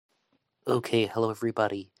Okay, hello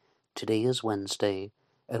everybody. Today is Wednesday,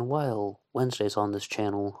 and while Wednesdays on this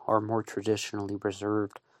channel are more traditionally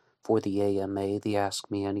reserved for the AMA, the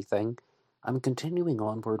Ask Me Anything, I'm continuing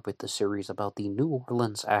onward with the series about the New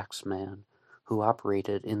Orleans Axeman, who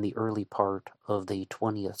operated in the early part of the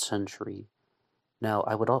 20th century. Now,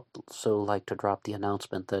 I would also like to drop the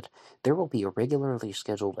announcement that there will be a regularly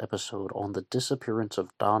scheduled episode on the disappearance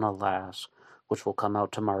of Donna Lass, which will come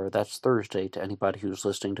out tomorrow. That's Thursday to anybody who's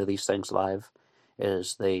listening to these things live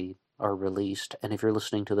as they are released. And if you're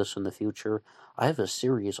listening to this in the future, I have a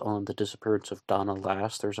series on the disappearance of Donna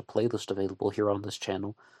Lass. There's a playlist available here on this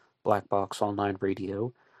channel, Black Box Online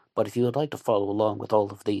Radio. But if you would like to follow along with all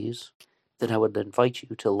of these, then I would invite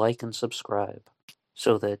you to like and subscribe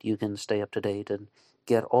so that you can stay up to date and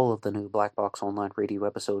get all of the new Black Box Online Radio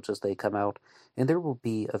episodes as they come out. And there will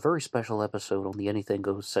be a very special episode on the Anything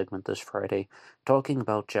Goes segment this Friday talking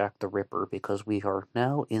about Jack the Ripper, because we are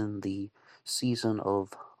now in the season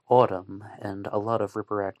of autumn and a lot of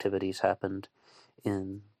Ripper activities happened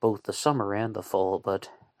in both the summer and the fall. But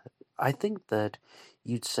I think that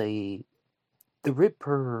you'd say the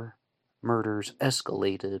Ripper murders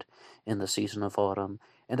escalated in the season of autumn,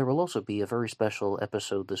 and there will also be a very special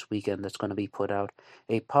episode this weekend that's going to be put out,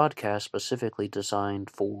 a podcast specifically designed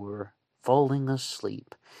for falling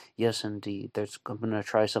asleep. Yes, indeed. I'm going to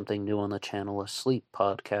try something new on the channel, a sleep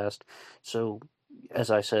podcast. So, as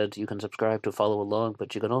I said, you can subscribe to follow along,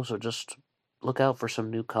 but you can also just look out for some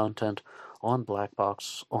new content on Black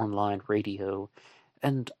Box Online Radio.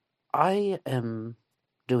 And I am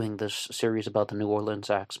doing this series about the New Orleans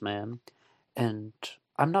Axeman, and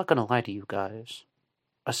I'm not going to lie to you guys.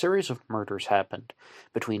 A series of murders happened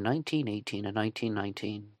between 1918 and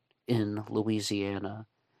 1919 in Louisiana,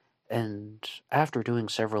 and after doing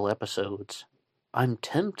several episodes, I'm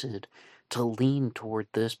tempted to lean toward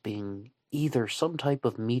this being either some type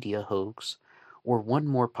of media hoax or one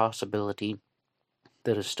more possibility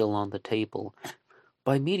that is still on the table.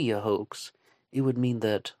 By media hoax, it would mean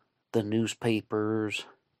that the newspapers,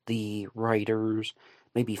 the writers,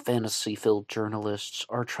 maybe fantasy-filled journalists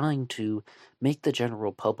are trying to make the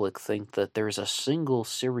general public think that there's a single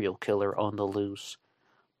serial killer on the loose,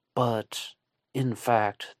 but in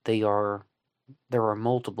fact there are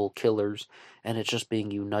multiple killers, and it's just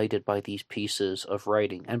being united by these pieces of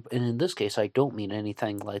writing. And in this case, I don't mean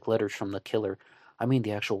anything like letters from the killer. I mean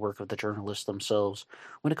the actual work of the journalists themselves.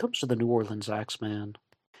 When it comes to the New Orleans Axeman,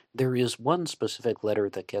 there is one specific letter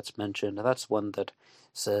that gets mentioned, and that's one that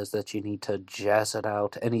says that you need to jazz it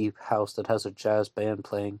out. Any house that has a jazz band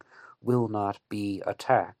playing will not be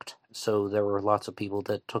attacked. So there were lots of people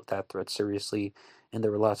that took that threat seriously, and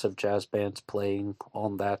there were lots of jazz bands playing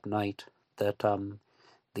on that night that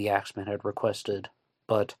the Axeman had requested.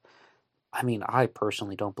 But I mean, I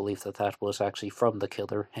personally don't believe that that was actually from the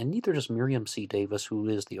killer, and neither does Miriam C. Davis, who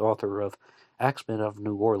is the author of Axeman of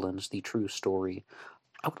New Orleans, The True Story.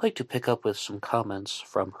 I would like to pick up with some comments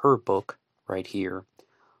from her book right here.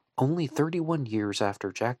 Only 31 years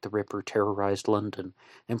after Jack the Ripper terrorized London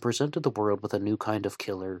and presented the world with a new kind of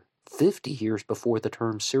killer, 50 years before the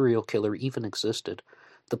term serial killer even existed,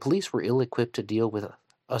 the police were ill-equipped to deal with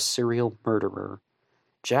a serial murderer.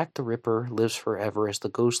 Jack the Ripper lives forever as the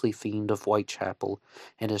ghostly fiend of Whitechapel,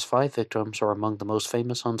 and his 5 victims are among the most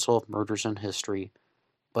famous unsolved murders in history.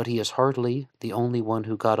 But he is hardly the only one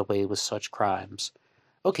who got away with such crimes.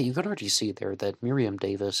 Okay, you can already see there that Miriam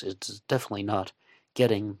Davis is definitely not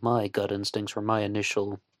getting my gut instincts or my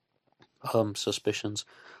initial suspicions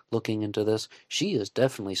looking into this. She is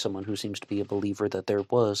definitely someone who seems to be a believer that there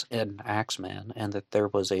was an Axeman and that there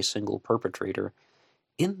was a single perpetrator.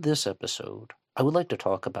 In this episode, I would like to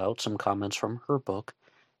talk about some comments from her book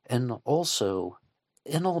and also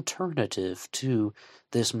an alternative to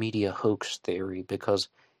this media hoax theory, because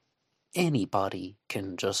anybody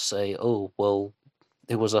can just say, oh, well,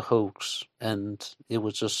 it was a hoax, and it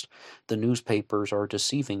was just the newspapers are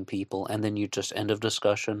deceiving people, and then you just end of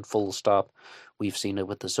discussion, full stop. We've seen it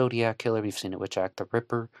with the Zodiac Killer, we've seen it with Jack the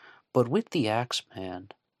Ripper, but with the Axeman,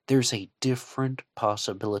 there's a different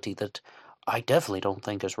possibility that I definitely don't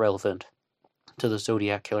think is relevant to the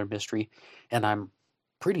Zodiac Killer mystery, and I'm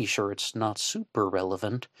pretty sure it's not super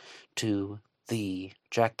relevant to the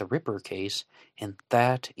Jack the Ripper case, and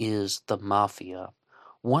that is the Mafia.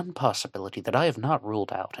 One possibility that I have not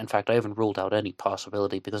ruled out, in fact, I haven't ruled out any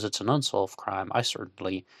possibility because it's an unsolved crime. I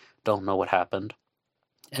certainly don't know what happened,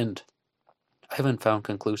 and I haven't found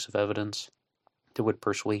conclusive evidence that would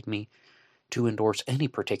persuade me to endorse any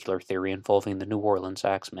particular theory involving the New Orleans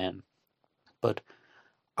Axeman. But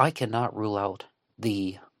I cannot rule out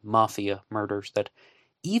the Mafia murders, that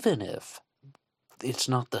even if it's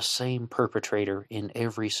not the same perpetrator in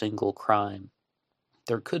every single crime.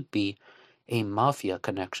 There could be a mafia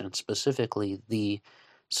connection, specifically the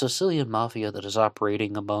Sicilian mafia that is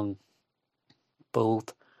operating among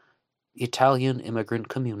both Italian immigrant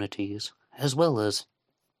communities as well as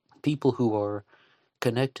people who are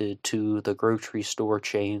connected to the grocery store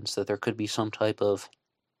chains, that there could be some type of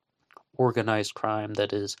organized crime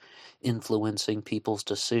that is influencing people's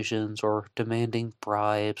decisions or demanding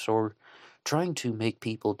bribes or trying to make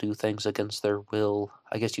people do things against their will.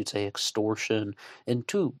 I guess you'd say extortion, and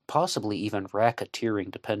to possibly even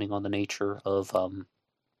racketeering, depending on the nature of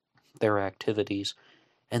their activities.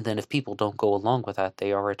 And then if people don't go along with that,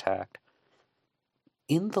 they are attacked.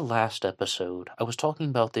 In the last episode, I was talking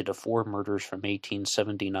about the DeFore murders from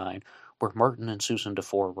 1879, where Martin and Susan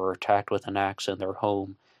DeFore were attacked with an axe in their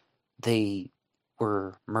home. They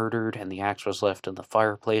were murdered, and the axe was left in the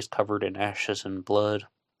fireplace covered in ashes and blood.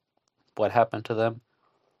 What happened to them?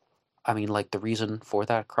 I mean, like, the reason for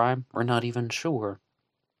that crime? We're not even sure.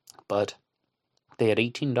 But they had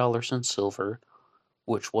 $18 in silver,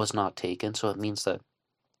 which was not taken, so it means that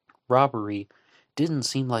robbery didn't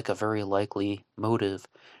seem like a very likely motive,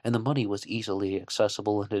 and the money was easily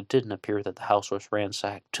accessible, and it didn't appear that the house was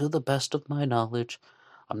ransacked. To the best of my knowledge,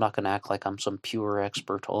 I'm not going to act like I'm some pure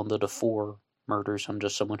expert on the DeFore murders. I'm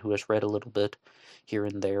just someone who has read a little bit here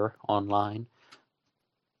and there online.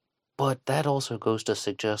 But that also goes to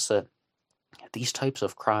suggest that these types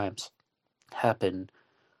of crimes happen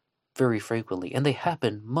very frequently, and they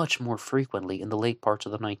happen much more frequently in the late parts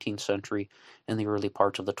of the 19th century and the early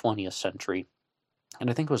parts of the 20th century. And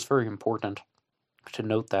I think it was very important to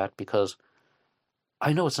note that, because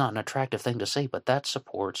I know it's not an attractive thing to say, but that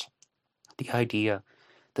supports the idea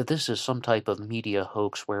that this is some type of media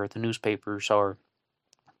hoax where the newspapers are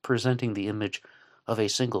presenting the image of a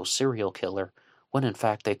single serial killer, when in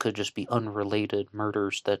fact they could just be unrelated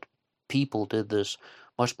murders, that people did this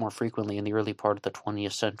much more frequently in the early part of the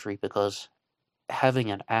 20th century because having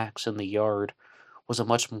an axe in the yard was a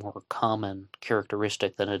much more common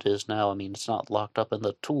characteristic than it is now. I mean, it's not locked up in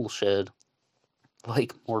the tool shed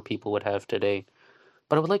like more people would have today.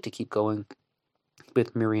 But I would like to keep going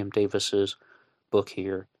with Miriam Davis's book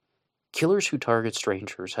here. Killers who target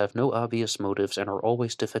strangers have no obvious motives and are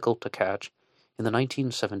always difficult to catch. In the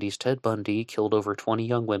 1970s, Ted Bundy killed over 20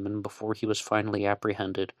 young women before he was finally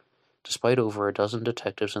apprehended, despite over a dozen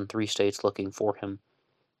detectives in 3 states looking for him.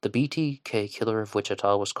 The BTK killer of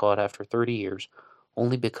Wichita was caught after 30 years,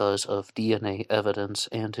 only because of DNA evidence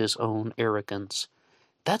and his own arrogance.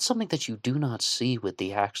 That's something that you do not see with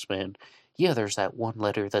the Axeman. Yeah, there's that one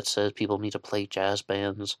letter that says people need to play jazz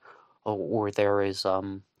bands, or there is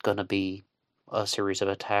gonna be a series of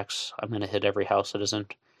attacks. I'm gonna hit every house that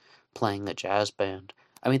isn't playing a jazz band.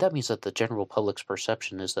 I mean, that means that the general public's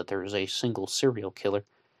perception is that there is a single serial killer.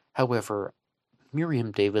 However,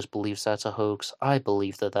 Miriam Davis believes that's a hoax. I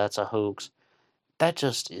believe that that's a hoax. That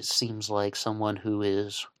just seems like someone who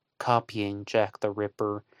is copying Jack the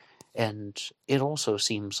Ripper, and it also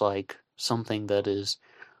seems like something that is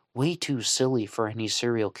way too silly for any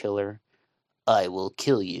serial killer. I will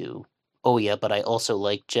kill you. Oh yeah, but I also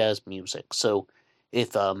like jazz music. So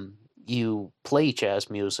if you play jazz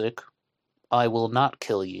music, I will not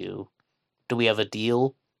kill you. Do we have a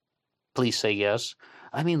deal? Please say yes.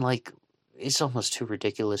 I mean, like, it's almost too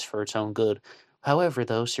ridiculous for its own good. However,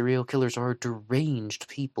 though, serial killers are deranged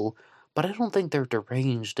people, but I don't think they're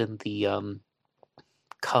deranged in the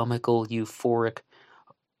comical, euphoric,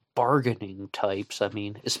 bargaining types. I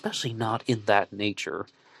mean, especially not in that nature.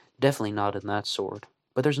 Definitely not in that sort.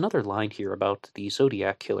 But there's another line here about the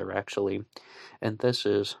Zodiac Killer, actually, and this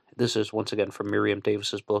is once again from Miriam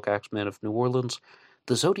Davis's book Axeman of New Orleans.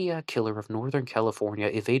 The Zodiac Killer of Northern California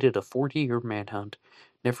evaded a 40-year manhunt,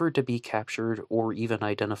 never to be captured or even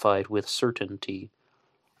identified with certainty.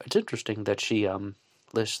 It's interesting that she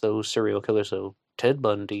lists those serial killers, so Ted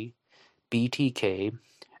Bundy, BTK,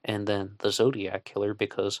 and then the Zodiac Killer,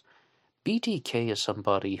 because BTK is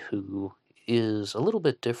somebody who is a little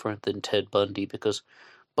bit different than Ted Bundy, because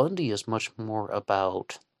Bundy is much more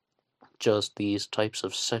about just these types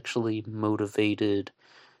of sexually motivated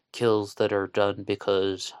kills that are done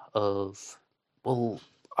because of, well,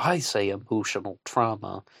 I say emotional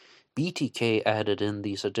trauma. BTK added in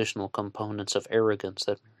these additional components of arrogance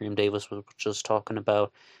that Miriam Davis was just talking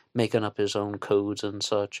about, making up his own codes and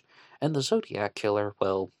such. And the Zodiac Killer,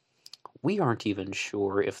 well, we aren't even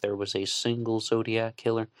sure if there was a single Zodiac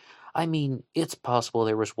Killer. I mean, it's possible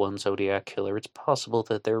there was one Zodiac Killer. It's possible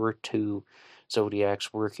that there were two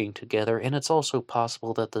Zodiacs working together, and it's also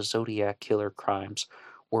possible that the Zodiac Killer crimes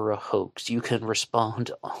were a hoax. You can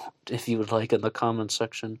respond if you would like in the comments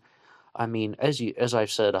section. I mean, as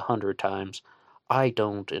I've said 100 times, I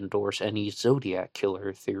don't endorse any Zodiac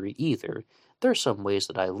killer theory either. There's some ways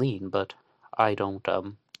that I lean, but I don't.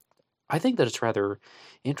 I think that it's rather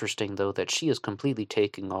interesting, though, that she is completely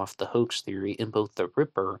taking off the hoax theory in both the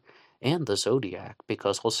Ripper and the Zodiac,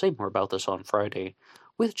 because we'll say more about this on Friday.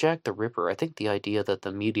 With Jack the Ripper, I think the idea that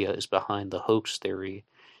the media is behind the hoax theory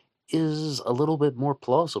is a little bit more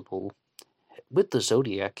plausible. With the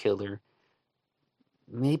Zodiac killer,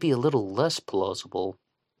 maybe a little less plausible,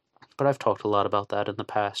 but I've talked a lot about that in the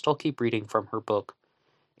past. I'll keep reading from her book.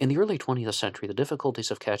 In the early 20th century, the difficulties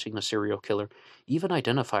of catching a serial killer, even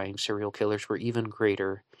identifying serial killers, were even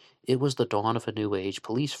greater. It was the dawn of a new age.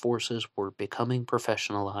 Police forces were becoming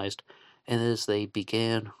professionalized, and as they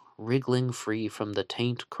began wriggling free from the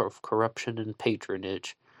taint of corruption and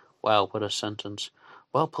patronage. Wow, what a sentence.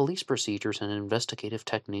 While police procedures and investigative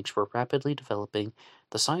techniques were rapidly developing,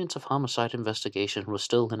 the science of homicide investigation was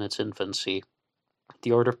still in its infancy.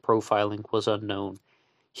 The art of profiling was unknown.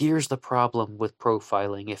 Here's the problem with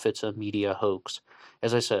profiling if it's a media hoax.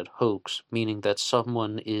 As I said, hoax, meaning that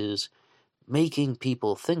someone is making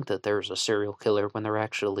people think that there's a serial killer when there are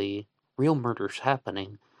actually real murders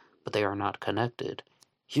happening, but they are not connected.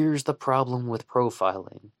 Here's the problem with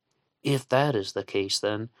profiling. If that is the case,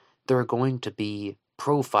 then they're going to be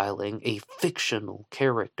profiling a fictional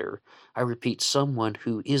character. I repeat, someone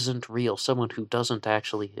who isn't real, someone who doesn't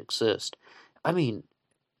actually exist. I mean,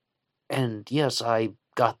 and yes, I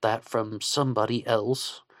got that from somebody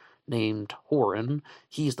else named Horan.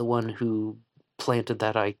 He's the one who planted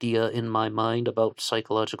that idea in my mind about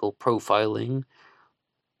psychological profiling.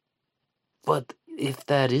 But if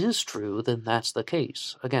that is true, then that's the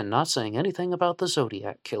case. Again, not saying anything about the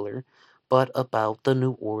Zodiac Killer, but about the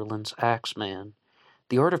New Orleans Axeman.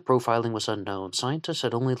 The art of profiling was unknown. Scientists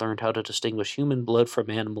had only learned how to distinguish human blood from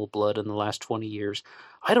animal blood in the last 20 years.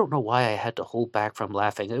 I don't know why I had to hold back from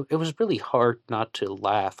laughing. It was really hard not to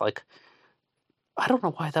laugh. Like, I don't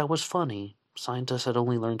know why that was funny. Scientists had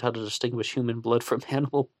only learned how to distinguish human blood from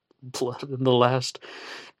animal blood in the last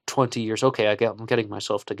 20 years. Okay, I'm getting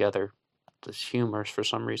myself together. It's humorous for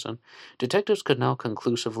some reason. Detectives could now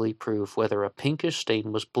conclusively prove whether a pinkish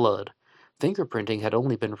stain was blood. Fingerprinting had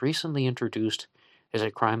only been recently introduced as a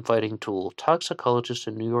crime-fighting tool. Toxicologists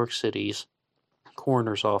in New York City's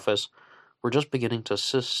coroner's office were just beginning to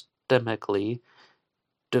systemically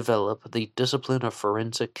develop the discipline of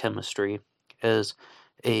forensic chemistry as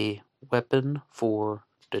a weapon for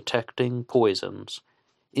detecting poisons.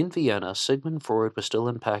 In Vienna, Sigmund Freud was still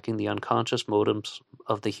unpacking the unconscious motives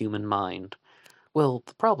of the human mind. Well,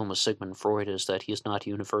 the problem with Sigmund Freud is that he is not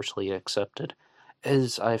universally accepted.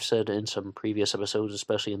 As I've said in some previous episodes,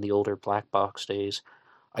 especially in the older black box days,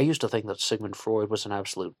 I used to think that Sigmund Freud was an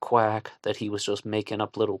absolute quack, that he was just making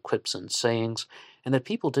up little quips and sayings, and that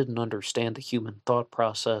people didn't understand the human thought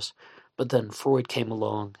process. But then Freud came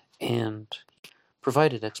along and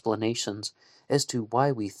provided explanations as to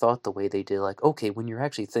why we thought the way they did. Like, okay, when you're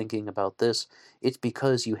actually thinking about this, it's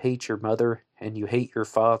because you hate your mother and you hate your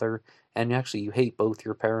father, and actually you hate both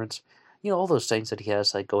your parents. You know, all those things that he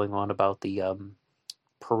has, like, going on about the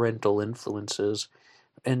parental influences.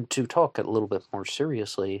 And to talk a little bit more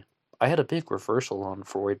seriously, I had a big reversal on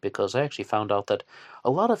Freud because I actually found out that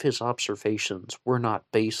a lot of his observations were not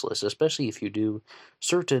baseless, especially if you do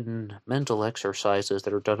certain mental exercises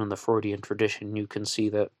that are done in the Freudian tradition. You can see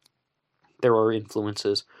that there are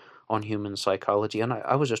influences on human psychology. And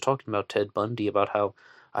I was just talking about Ted Bundy, about how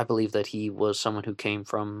I believe that he was someone who came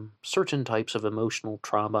from certain types of emotional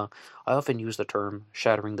trauma. I often use the term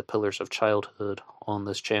shattering the pillars of childhood on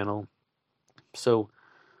this channel. So,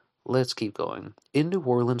 let's keep going. In New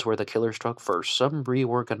Orleans, where the killer struck first, some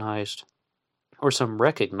recognized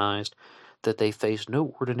that they faced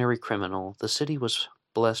no ordinary criminal. The city was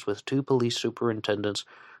blessed with two police superintendents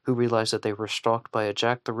who realized that they were stalked by a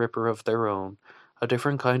Jack the Ripper of their own, a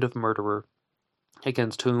different kind of murderer,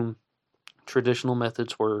 against whom traditional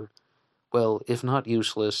methods were, well, if not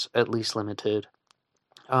useless, at least limited.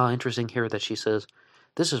 Interesting here that she says,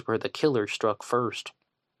 this is where the killer struck first.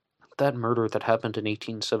 That murder that happened in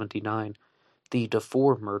 1879, the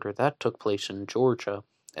DeFore murder, that took place in Georgia,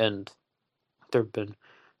 and there have been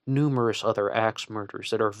numerous other axe murders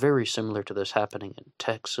that are very similar to this happening in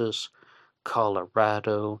Texas,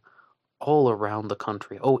 Colorado, all around the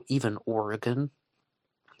country. Oh, even Oregon.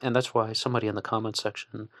 And that's why somebody in the comments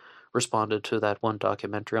section responded to that one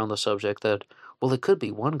documentary on the subject that, well, it could be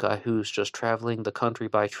one guy who's just traveling the country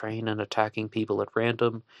by train and attacking people at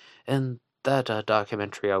random. And that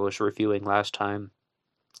documentary I was reviewing last time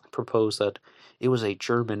proposed that it was a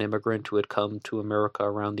German immigrant who had come to America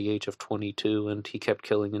around the age of 22 and he kept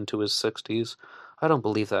killing into his 60s. I don't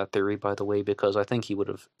believe that theory, by the way, because I think he would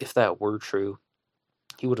have, if that were true,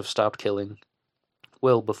 he would have stopped killing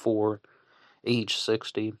well before age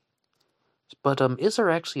 60. But is there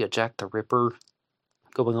actually a Jack the Ripper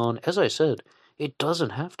going on? As I said, it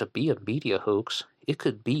doesn't have to be a media hoax. It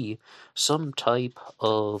could be some type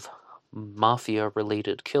of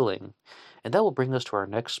mafia-related killing. And that will bring us to our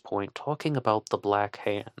next point, talking about the Black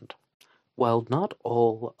Hand. While not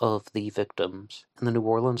all of the victims in the New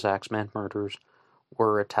Orleans Axeman murders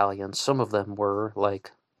were Italian, some of them were,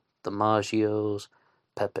 like the Maggios,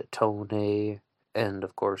 Pepitone, and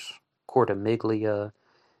of course Cortimiglia.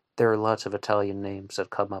 There are lots of Italian names that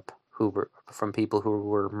come up who were from people who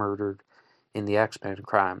were murdered in the Axeman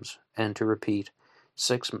crimes. And to repeat,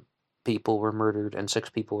 6 people were murdered and 6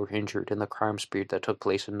 people were injured in the crime spree that took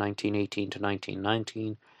place in 1918 to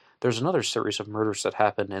 1919. There's another series of murders that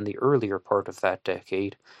happened in the earlier part of that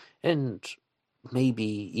decade, and maybe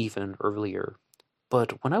even earlier.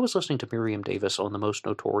 But when I was listening to Miriam Davis on the Most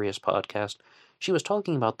Notorious podcast, she was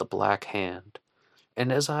talking about the Black Hand.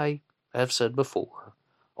 And as I have said before,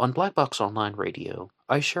 on Black Box Online Radio,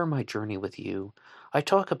 I share my journey with you. I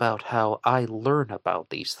talk about how I learn about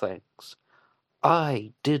these things.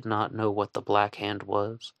 I did not know what the Black Hand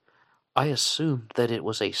was. I assumed that it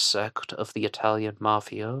was a sect of the Italian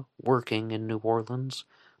mafia working in New Orleans,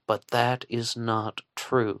 but that is not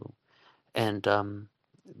true. And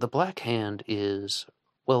the Black Hand is,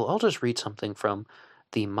 well, I'll just read something from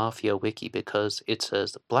the Mafia Wiki because it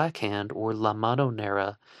says Black Hand, or La Mano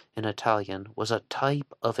Nera in Italian, was a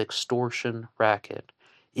type of extortion racket.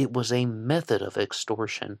 It was a method of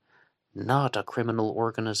extortion, not a criminal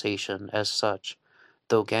organization as such,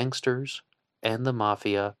 though gangsters and the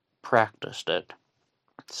mafia practiced it.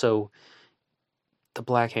 So the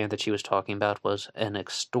Black Hand that she was talking about was an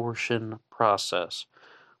extortion process.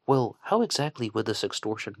 Well, how exactly would this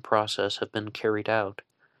extortion process have been carried out?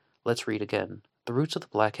 Let's read again. The roots of the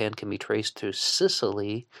Black Hand can be traced to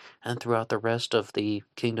Sicily and throughout the rest of the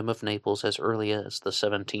Kingdom of Naples as early as the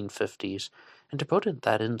 1750s. And to put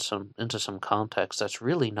that into some context, that's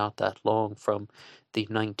really not that long from the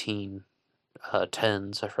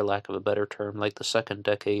 1910s, for lack of a better term, like the second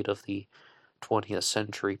decade of the 20th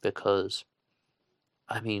century, because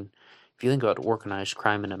I mean, if you think about organized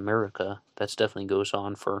crime in America, that definitely goes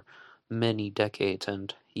on for many decades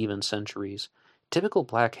and even centuries. Typical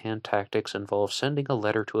Black Hand tactics involve sending a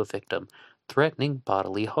letter to a victim, threatening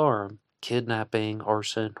bodily harm, kidnapping,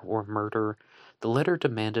 arson, or murder. The letter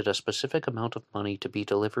demanded a specific amount of money to be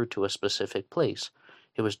delivered to a specific place.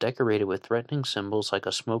 It was decorated with threatening symbols like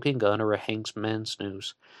a smoking gun or a hangman's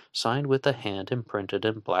noose, signed with a hand imprinted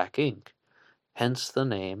in black ink. Hence the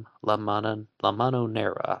name La Mano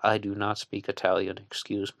Nera. I do not speak Italian,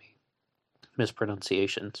 excuse me.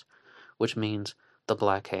 Mispronunciations, which means the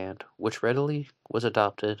Black Hand, which readily was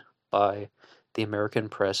adopted by the American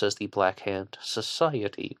press as the Black Hand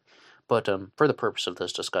Society. But for the purpose of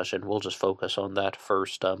this discussion, we'll just focus on that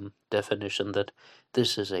first definition that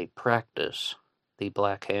this is a practice, the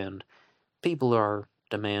Black Hand. People are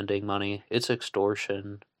demanding money. It's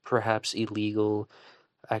extortion, perhaps illegal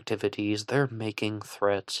activities. They're making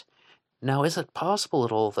threats. Now, is it possible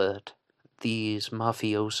at all that these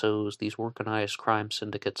mafiosos, these organized crime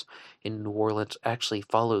syndicates in New Orleans actually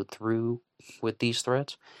followed through with these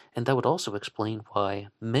threats? And that would also explain why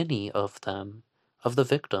many of them, of the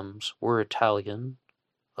victims, were Italian,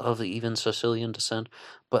 of even Sicilian descent,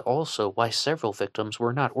 but also why several victims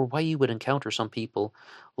were not, or why you would encounter some people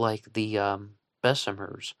like the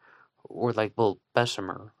Bessemers, or like, well,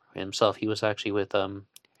 Bessemer himself. He was actually with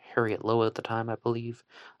Harriet Lowe at the time, I believe,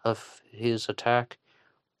 of his attack.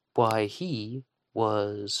 Why he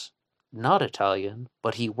was not Italian,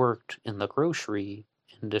 but he worked in the grocery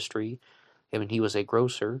industry. I mean, he was a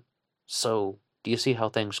grocer. So, do you see how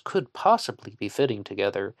things could possibly be fitting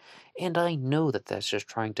together? And I know that that's just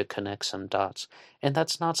trying to connect some dots. And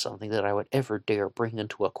that's not something that I would ever dare bring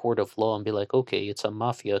into a court of law and be like, okay, it's a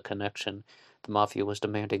mafia connection. The mafia was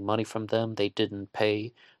demanding money from them, they didn't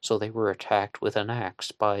pay, so they were attacked with an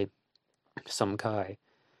axe by some guy.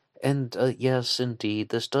 And yes, indeed,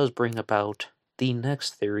 this does bring about the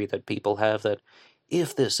next theory that people have that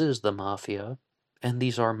if this is the mafia, and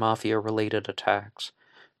these are mafia related attacks,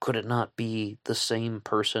 could it not be the same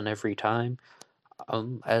person every time?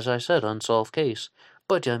 As I said, unsolved case.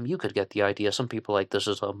 But you could get the idea. Some people like this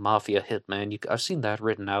is a mafia hitman. I've seen that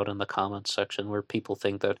written out in the comments section where people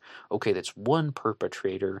think that, okay, that's one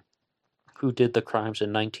perpetrator who did the crimes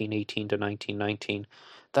in 1918 to 1919.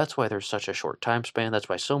 That's why there's such a short time span. That's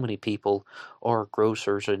why so many people are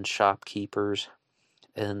grocers and shopkeepers.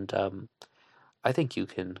 And I think you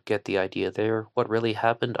can get the idea there. What really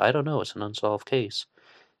happened, I don't know. It's an unsolved case.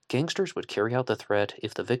 Gangsters would carry out the threat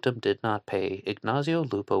if the victim did not pay.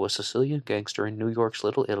 Ignazio Lupo, a Sicilian gangster in New York's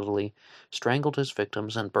Little Italy, strangled his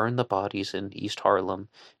victims and burned the bodies in East Harlem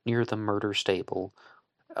near the murder stable.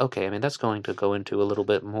 Okay, I mean, that's going to go into a little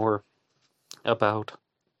bit more about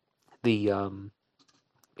the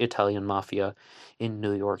Italian mafia in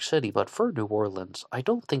New York City, but for New Orleans, I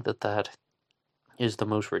don't think that that is the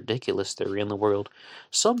most ridiculous theory in the world.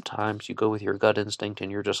 Sometimes you go with your gut instinct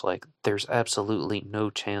and you're just like, there's absolutely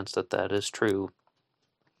no chance that that is true.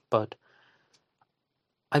 But,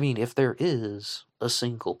 I mean, if there is a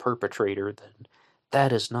single perpetrator, then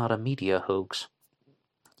that is not a media hoax.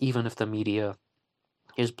 Even if the media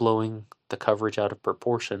is blowing the coverage out of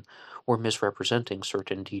proportion or misrepresenting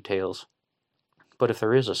certain details. But if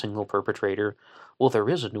there is a single perpetrator, well, there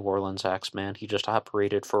is a New Orleans Axeman. He just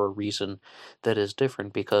operated for a reason that is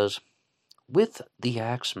different because with the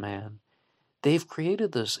Axeman, they've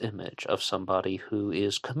created this image of somebody who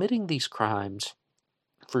is committing these crimes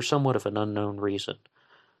for somewhat of an unknown reason.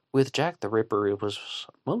 With Jack the Ripper, it was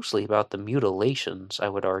mostly about the mutilations, I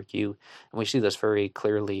would argue, and we see this very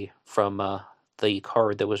clearly from the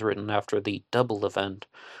card that was written after the double event,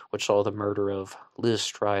 which saw the murder of Liz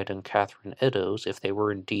Stride and Catherine Eddowes, if they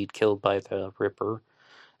were indeed killed by the Ripper,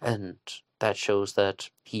 and that shows that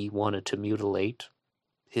he wanted to mutilate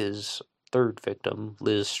his third victim,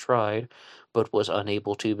 Liz Stride, but was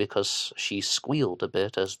unable to because she squealed a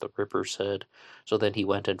bit, as the Ripper said. So then he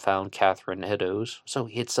went and found Catherine Eddowes. So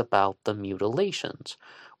it's about the mutilations.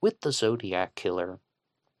 With the Zodiac Killer,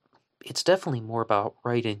 it's definitely more about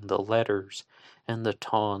writing the letters and the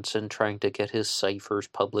taunts and trying to get his ciphers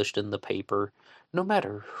published in the paper. No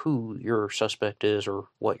matter who your suspect is or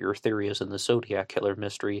what your theory is in the Zodiac Killer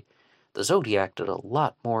mystery, the Zodiac did a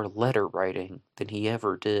lot more letter writing than he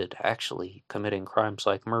ever did actually committing crimes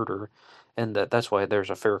like murder, and that's why there's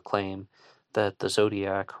a fair claim that the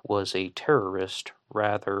Zodiac was a terrorist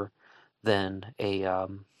rather than a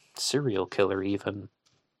serial killer even.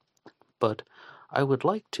 But I would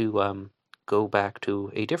like to go back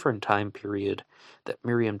to a different time period that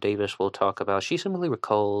Miriam Davis will talk about. She simply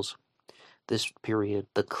recalls this period,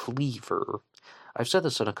 the Cleaver. I've said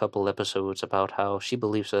this in a couple episodes about how she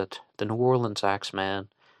believes that the New Orleans Axeman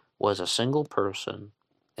was a single person,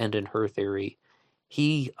 and in her theory,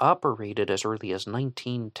 he operated as early as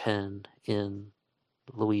 1910 in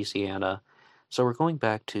Louisiana. So we're going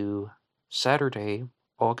back to Saturday,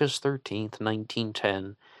 August 13th,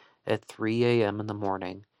 1910, at 3 a.m. in the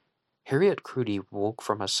morning. Harriet Crudy woke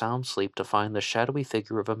from a sound sleep to find the shadowy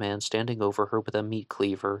figure of a man standing over her with a meat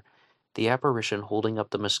cleaver, the apparition holding up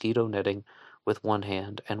the mosquito netting with one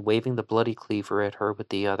hand and waving the bloody cleaver at her with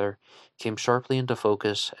the other, came sharply into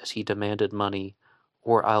focus as he demanded money,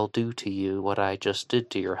 or I'll do to you what I just did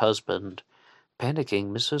to your husband. Panicking,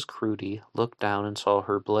 Mrs. Crudy looked down and saw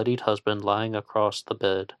her bloodied husband lying across the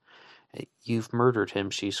bed. You've murdered him,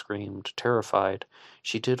 she screamed, terrified.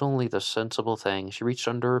 She did only the sensible thing. She reached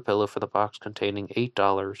under her pillow for the box containing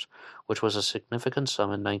 $8, which was a significant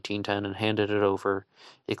sum in 1910, and handed it over.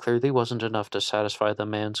 It clearly wasn't enough to satisfy the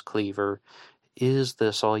man's cleaver. Is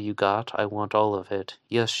this all you got? I want all of it.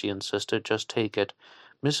 Yes, she insisted, just take it.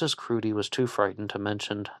 Mrs. Crudy was too frightened to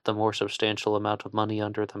mention the more substantial amount of money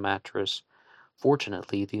under the mattress.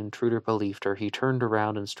 Fortunately, the intruder believed her. He turned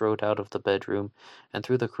around and strode out of the bedroom, and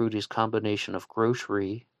through the Crudy's combination of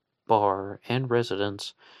grocery, bar, and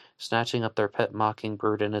residence, snatching up their pet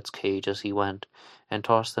mockingbird in its cage as he went, and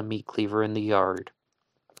tossed the meat cleaver in the yard.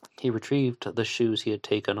 He retrieved the shoes he had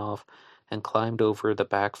taken off, and climbed over the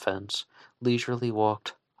back fence, leisurely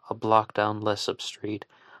walked a block down Lessop Street,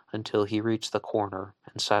 until he reached the corner,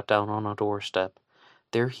 and sat down on a doorstep.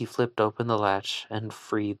 There he flipped open the latch and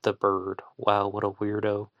freed the bird. Wow, what a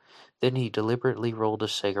weirdo. Then he deliberately rolled a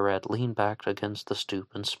cigarette, leaned back against the stoop,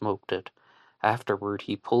 and smoked it. Afterward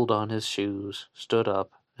he pulled on his shoes, stood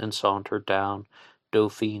up, and sauntered down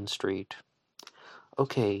Dauphine Street.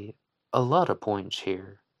 Okay, a lot of points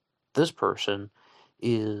here. This person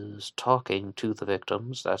is talking to the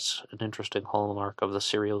victims. That's an interesting hallmark of the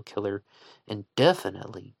serial killer. And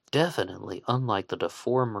definitely, unlike the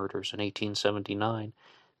Dufour murders in 1879,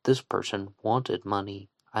 this person wanted money.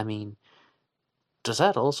 I mean, does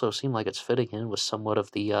that also seem like it's fitting in with somewhat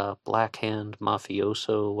of the Black Hand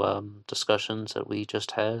mafioso discussions that we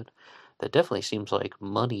just had? That definitely seems like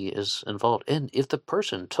money is involved. And if the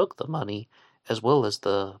person took the money, as well as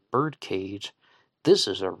the bird cage, this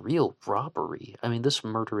is a real robbery. I mean, this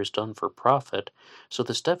murder is done for profit, so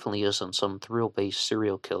this definitely isn't some thrill-based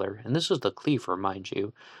serial killer. And this is the Cleaver, mind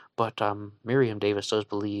you. But Miriam Davis does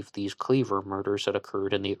believe these Cleaver murders that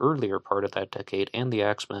occurred in the earlier part of that decade and the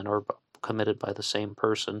Axemen are committed by the same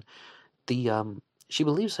person. The She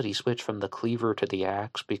believes that he switched from the cleaver to the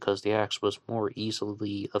axe because the axe was more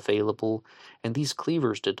easily available, and these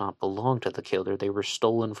cleavers did not belong to the killer. They were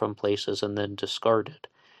stolen from places and then discarded,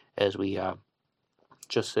 as we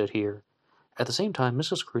just said here. At the same time,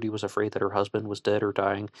 Mrs. Crudy was afraid that her husband was dead or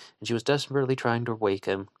dying, and she was desperately trying to wake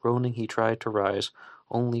him. Groaning, he tried to rise,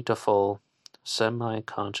 only to fall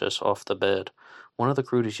semi-conscious off the bed. One of the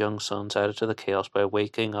Crudy's young sons added to the chaos by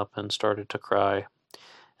waking up and started to cry,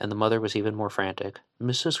 and the mother was even more frantic.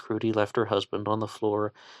 Mrs. Crudy left her husband on the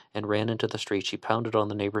floor and ran into the street. She pounded on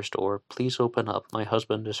the neighbor's door. "Please open up. My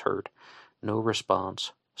husband is hurt." No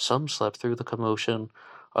response. Some slept through the commotion,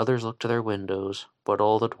 others looked to their windows, but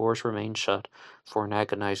all the doors remained shut for an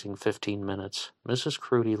agonizing 15 minutes. Mrs.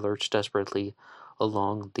 Crudy lurched desperately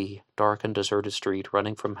along the dark and deserted street,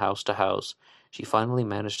 running from house to house. She finally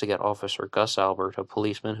managed to get Officer Gus Albert, a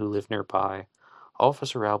policeman who lived nearby.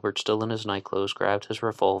 Officer Albert, still in his nightclothes, grabbed his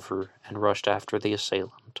revolver and rushed after the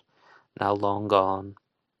assailant, now long gone.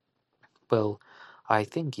 Well, I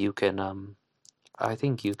think you can, I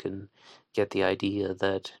think you can get the idea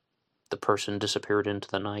that the person disappeared into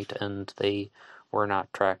the night and they were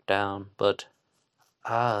not tracked down, but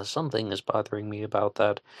something is bothering me about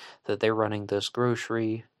that they're running this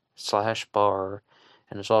grocery slash bar,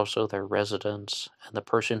 and it's also their residence, and the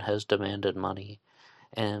person has demanded money.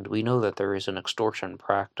 And we know that there is an extortion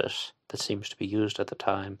practice that seems to be used at the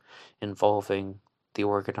time involving the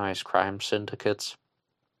organized crime syndicates.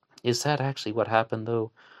 Is that actually what happened,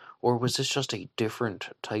 though? Or was this just a different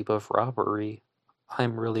type of robbery?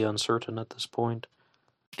 I'm really uncertain at this point.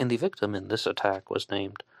 And the victim in this attack was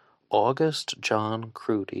named August John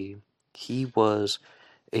Crudy. He was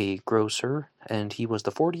a grocer, and he was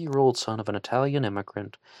the 40-year-old son of an Italian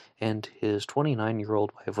immigrant, and his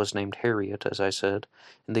 29-year-old wife was named Harriet, as I said,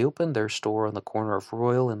 and they opened their store on the corner of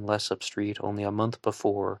Royal and Lessop Street only a month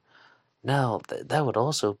before. Now, that would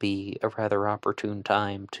also be a rather opportune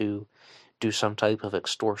time to do some type of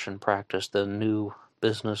extortion practice, the new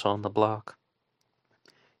business on the block.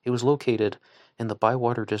 It was located in the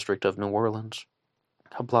Bywater district of New Orleans,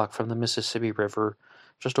 a block from the Mississippi River,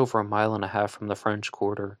 just over a mile and a half from the French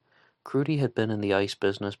Quarter. Crudy had been in the ice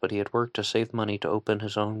business, but he had worked to save money to open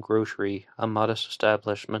his own grocery, a modest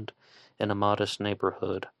establishment in a modest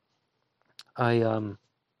neighborhood. I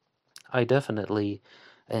I definitely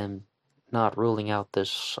am not ruling out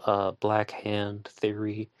this black hand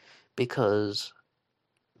theory, because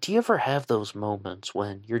do you ever have those moments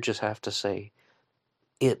when you just have to say,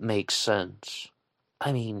 it makes sense?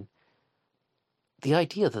 I mean, the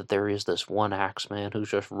idea that there is this one Axeman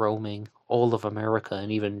who's just roaming all of America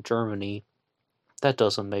and even Germany, that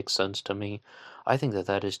doesn't make sense to me. I think that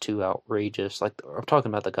that is too outrageous. Like, I'm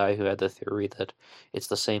talking about the guy who had the theory that it's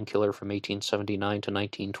the same killer from 1879 to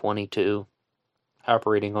 1922,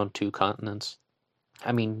 operating on two continents.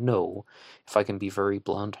 I mean, no, if I can be very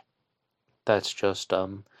blunt, that's just,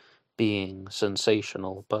 being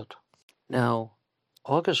sensational, but... Now,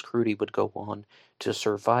 August Crudy would go on to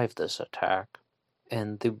survive this attack,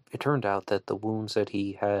 and it turned out that the wounds that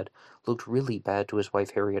he had looked really bad to his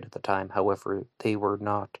wife Harriet at the time. However, they were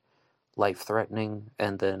not life-threatening,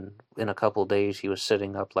 and then in a couple days he was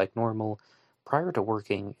sitting up like normal. Prior to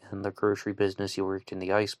working in the grocery business, he worked in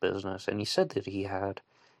the ice business, and he said that he had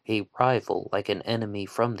a rival, like an enemy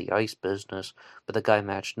from the ice business, but the guy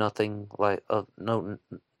matched nothing like no,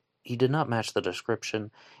 he did not match the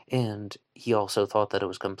description, and he also thought that it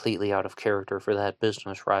was completely out of character for that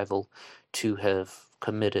business rival to have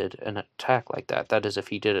committed an attack like that. That is, if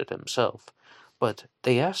he did it himself. But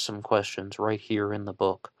they asked some questions right here in the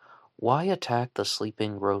book. Why attack the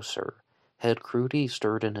sleeping grocer? Had Crudy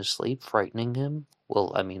stirred in his sleep, frightening him?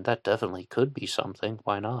 Well, I mean, that definitely could be something.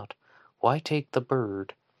 Why not? Why take the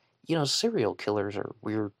bird? You know, serial killers are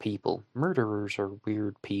weird people. Murderers are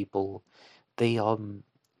weird people. They,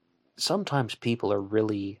 sometimes people are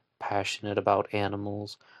really passionate about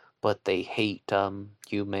animals, but they hate,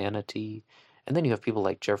 humanity. And then you have people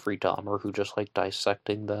like Jeffrey Dahmer who just like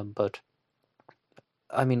dissecting them, but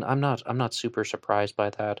I mean, I'm not super surprised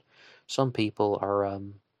by that. Some people are,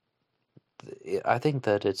 I think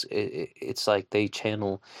that it's like they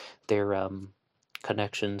channel their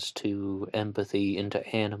connections to empathy into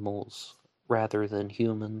animals rather than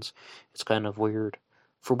humans. It's kind of weird.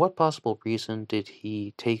 For what possible reason did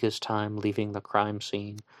he take his time leaving the crime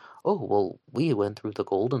scene? Oh, well, we went through the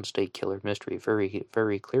Golden State Killer mystery very,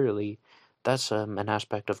 very clearly. that's an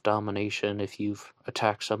aspect of domination. If you've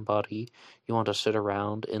attacked somebody, you want to sit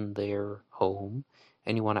around in their home,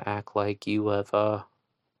 and you want to act like you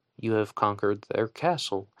have conquered their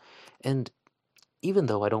castle. And even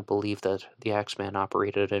though I don't believe that the Axeman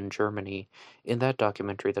operated in Germany, in that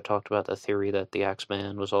documentary that talked about the theory that the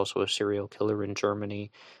Axeman was also a serial killer in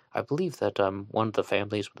Germany, I believe that one of the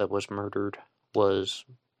families that was murdered was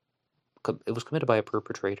it was committed by a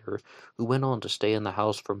perpetrator who went on to stay in the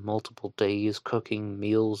house for multiple days, cooking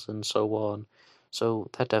meals and so on.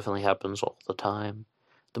 So that definitely happens all the time.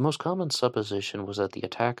 The most common supposition was that the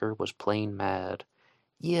attacker was plain mad.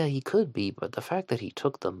 Yeah, he could be, but the fact that he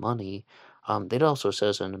took the money, it also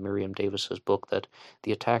says in Miriam Davis's book that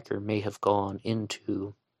the attacker may have gone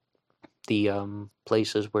into the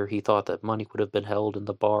places where he thought that money would have been held in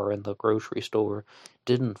the bar and the grocery store,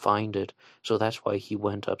 didn't find it, so that's why he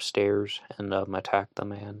went upstairs and attacked the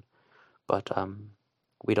man. But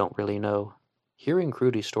we don't really know. Hearing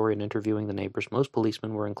Crudy's story and interviewing the neighbors, most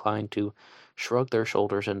policemen were inclined to shrug their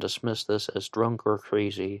shoulders and dismiss this as drunk or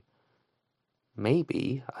crazy.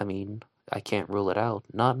 Maybe, I mean, I can't rule it out.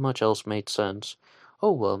 Not much else made sense.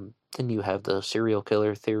 Oh, well, then you have the serial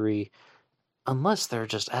killer theory. Unless they're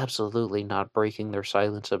just absolutely not breaking their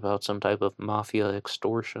silence about some type of mafia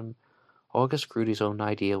extortion. August Crudy's own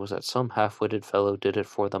idea was that some half-witted fellow did it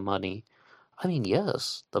for the money. I mean,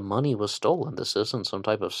 yes, the money was stolen. This isn't some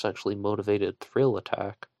type of sexually motivated thrill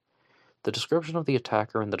attack. The description of the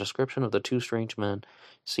attacker and the description of the two strange men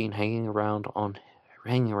seen hanging around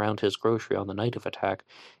his grocery on the night of attack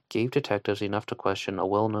gave detectives enough to question a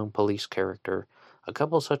well-known police character. A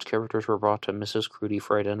couple such characters were brought to Mrs. Crudy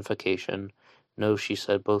for identification. No, she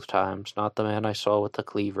said both times, not the man I saw with the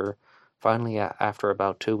cleaver. Finally, after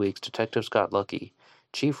about 2 weeks, detectives got lucky.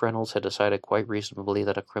 Chief Reynolds had decided quite reasonably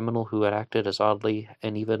that a criminal who had acted as oddly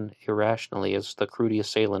and even irrationally as the Crudy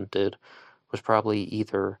assailant did was probably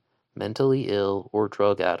either mentally ill or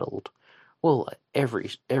drug-addled. Well,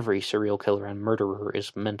 every serial killer and murderer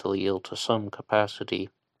is mentally ill to some capacity,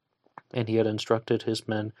 and he had instructed his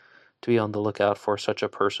men to be on the lookout for such a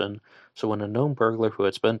person, so when a known burglar who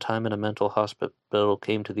had spent time in a mental hospital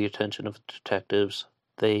came to the attention of the detectives,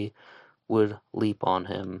 they would leap on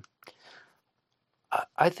him.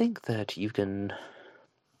 I think that you can...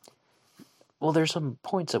 Well, there's some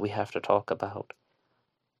points that we have to talk about.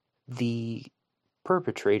 The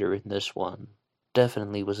perpetrator in this one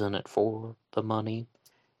definitely was in it for the money.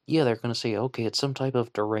 Yeah, they're gonna say, okay, it's some type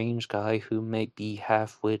of deranged guy who may be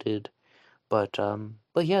half-witted, but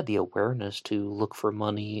he had the awareness to look for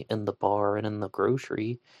money in the bar and in the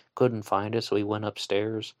grocery. Couldn't find it, so he went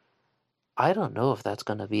upstairs. I don't know if that's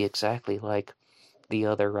gonna be exactly like the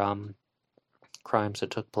other crimes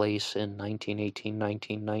that took place in 1918,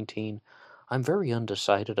 1919. I'm very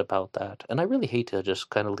undecided about that, and I really hate to just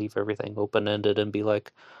kind of leave everything open-ended and be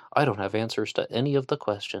like, I don't have answers to any of the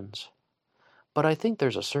questions. But I think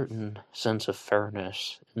there's a certain sense of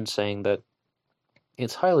fairness in saying that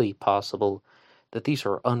it's highly possible that these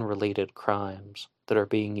are unrelated crimes that are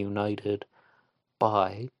being united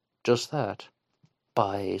by just that,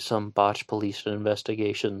 by some botched police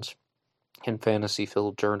investigations and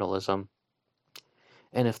fantasy-filled journalism.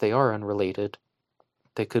 And if they are unrelated,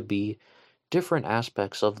 they could be different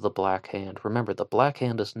aspects of the Black Hand. Remember, the Black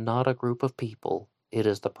Hand is not a group of people, it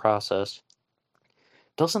is the process.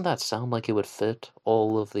 Doesn't that sound like it would fit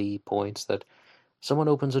all of the points that someone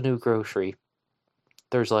opens a new grocery?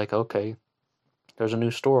 There's like, okay, there's a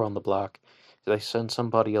new store on the block. They send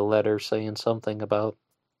somebody a letter saying something about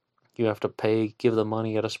you have to pay, give the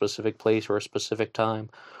money at a specific place or a specific time,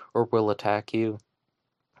 or we'll attack you.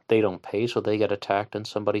 They don't pay, so they get attacked and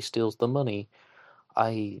somebody steals the money.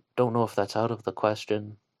 I don't know if that's out of the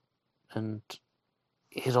question, and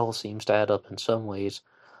it all seems to add up in some ways.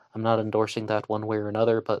 I'm not endorsing that one way or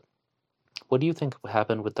another, but what do you think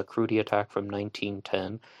happened with the Crudy attack from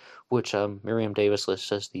 1910, which Miriam Davis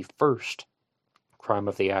lists as the first crime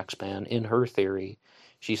of the Axeman in her theory?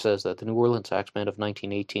 She says that the New Orleans Axeman of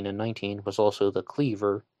 1918 and 19 was also the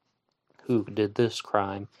Cleaver who did this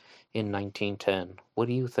crime in 1910. What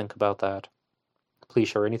do you think about that? Please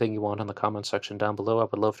share anything you want in the comments section down below. I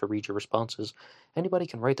would love to read your responses. Anybody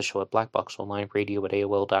can write the show at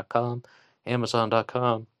blackboxonlineradio@aol.com,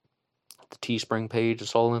 amazon.com, the Teespring page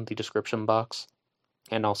is all in the description box.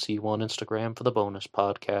 And I'll see you on Instagram for the bonus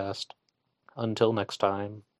podcast. Until next time.